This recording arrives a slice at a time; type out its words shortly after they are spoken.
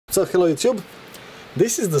So hello YouTube,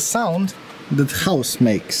 this is the sound that house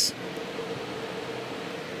makes,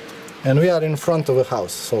 and we are in front of a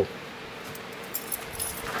house. So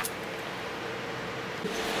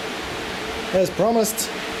as promised,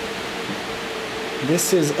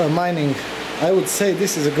 this is a mining, I would say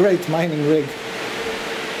this is a great mining rig.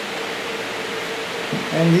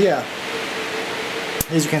 And yeah,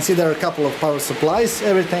 as you can see, there are a couple of power supplies.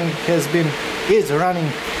 Everything is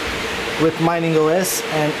running with Mining OS,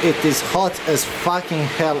 and it is hot as fucking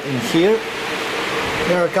hell in here.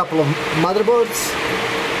 There are a couple of motherboards.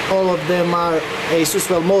 All of them are Asus,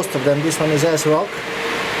 well, most of them. This one is ASRock.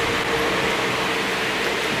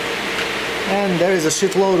 And there is a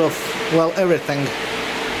shitload of, well, everything.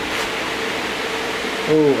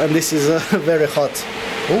 Oh, and this is very hot.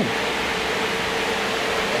 Oh.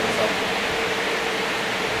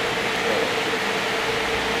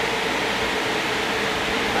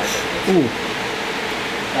 Ooh.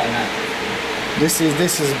 This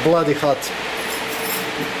is bloody hot.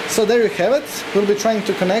 So there you have it. We'll be trying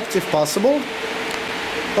to connect if possible.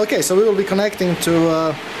 Okay, so we will be connecting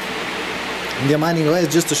to the Mining OS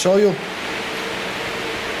just to show you.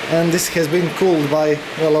 And this has been cooled by,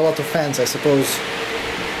 well, a lot of fans, I suppose.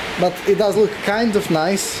 But it does look kind of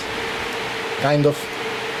nice, kind of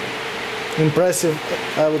impressive,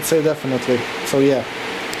 I would say, definitely. So yeah.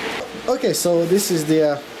 Okay, so this is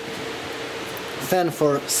the fan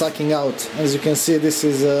for sucking out. As you can see, this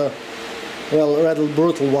is a, well, rather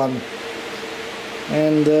brutal one.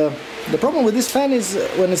 And the problem with this fan is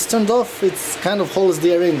when it's turned off, it kind of holds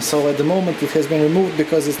the air in. So at the moment it has been removed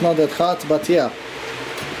because it's not that hot, but yeah,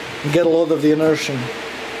 you get a lot of the inertia.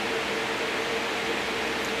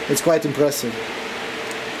 It's quite impressive.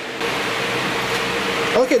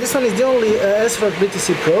 Okay, this one is the only ASRock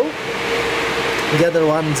BTC Pro. The other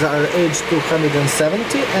ones are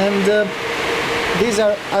H270, and these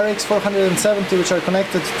are RX 470, which are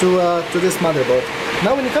connected to this motherboard.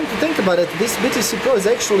 Now when you come to think about it, this BTC Pro is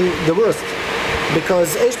actually the worst,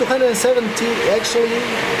 because H270 actually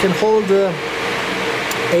can hold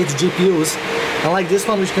 8 GPUs, unlike this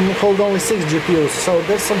one, which can hold only 6 GPUs. So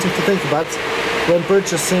that's something to think about when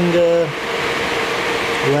purchasing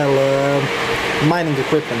mining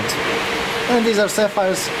equipment. And these are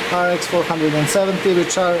Sapphire's RX 470,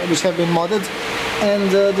 which have been modded.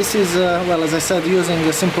 And this is, well, as I said, using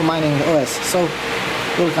the SimpleMining OS, so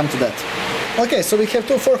we'll come to that. Okay, so we have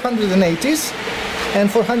two 480s and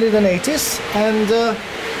 480s, and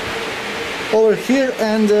over here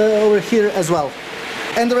and over here as well.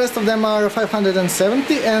 And the rest of them are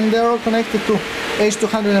 570, and they're all connected to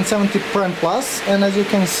H270 Prime Plus. And as you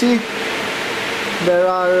can see, there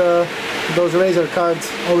are those Razer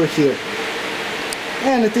cards over here.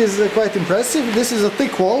 And it is quite impressive. This is a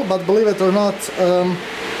thick wall, but believe it or not,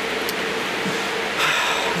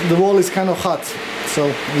 the wall is kind of hot.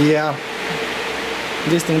 So yeah,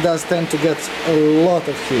 this thing does tend to get a lot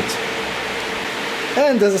of heat.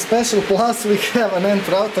 And as a special plus, we have an end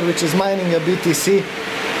router which is mining a BTC.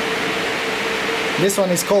 This one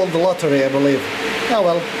is called the Lottery, I believe. Oh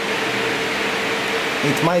well,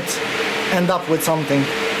 it might end up with something.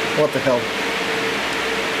 What the hell.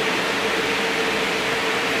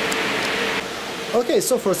 Okay,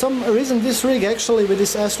 so for some reason this rig actually with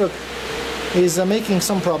this ASRock is making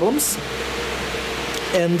some problems,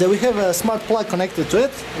 and we have a smart plug connected to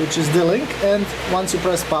it, which is the link, and once you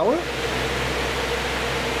press power,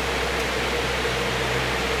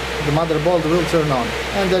 the motherboard will turn on,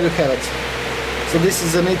 and there you have it. So this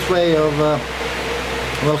is a neat way of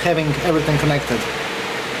well, having everything connected.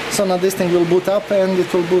 So now this thing will boot up, and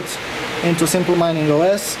it will boot into SimpleMining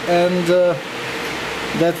OS, and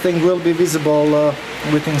that thing will be visible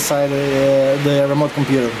with inside the remote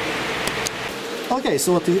computer. Okay,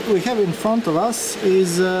 so what we have in front of us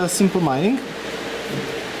is SimpleMining,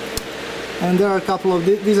 and there are a couple of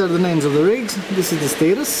these are the names of the rigs. This is the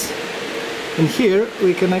status, and here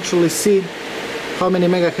we can actually see how many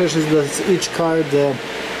megahashes does each card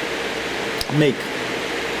make.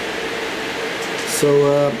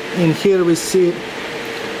 So in here we see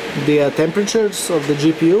the temperatures of the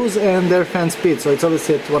GPUs and their fan speed, so it's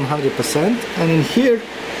obviously at 100%. And in here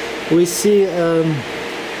we see,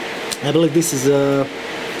 I believe this is a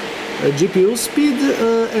GPU speed,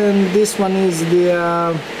 and this one is the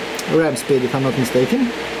RAM speed, if I'm not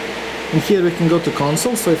mistaken. And here we can go to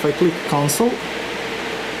console, so if I click console,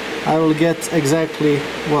 I will get exactly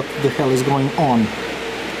what the hell is going on.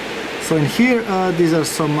 So in here these are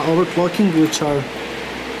some overclocking which are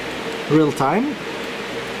real time.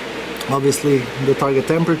 Obviously the target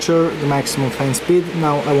temperature, the maximum fan speed.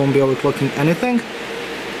 Now I won't be overclocking anything.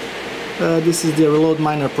 this is the reload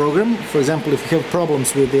miner program. For example, if you have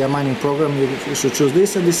problems with the mining program, you should choose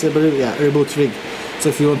this, and this is a reboot rig. So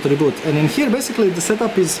if you want to reboot, and in here basically the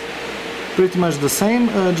setup is pretty much the same.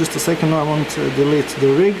 Just a second, I want to delete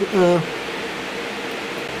the rig.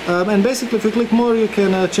 And basically if you click more, you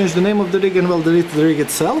can change the name of the rig and well delete the rig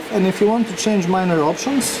itself. And if you want to change miner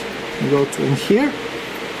options, you go to in here,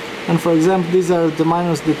 and for example these are the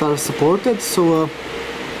miners that are supported. So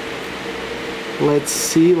let's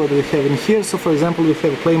see what we have in here. So for example we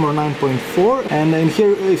have Claymore 9.4, and in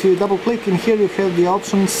here if you double click in here you have the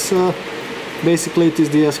options. Basically it is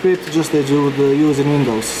the script just that you would use in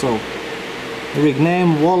Windows. So rig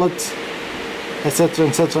name, wallet, etc,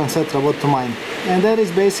 etc, etc, what to mine. And that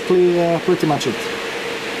is basically pretty much it.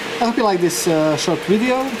 I hope you like this short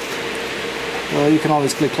video. You can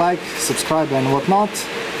always click like, subscribe and whatnot,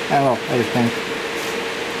 and well, everything.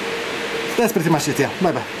 That's pretty much it, yeah.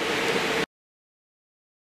 Bye bye.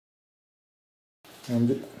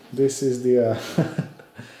 And this is the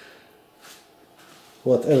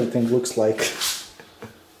what everything looks like.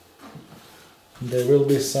 There will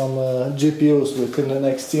be some GPUs within the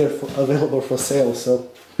next year available for sale, so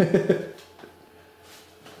a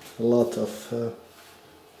lot of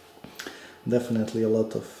definitely a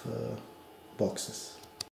lot of boxes.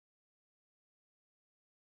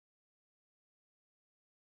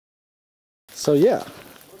 So yeah,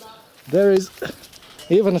 there is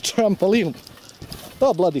even a trampoline.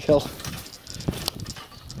 Oh bloody hell.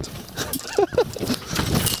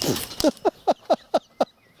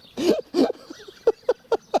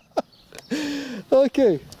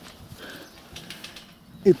 Okay,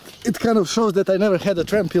 it kind of shows that I never had a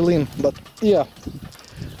trampoline, but yeah.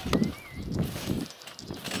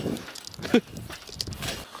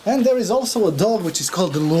 And there is also a dog which is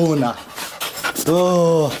called the Luna.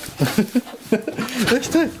 Oh,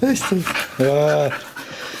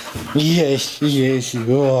 yes, yes,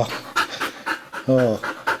 oh. Oh.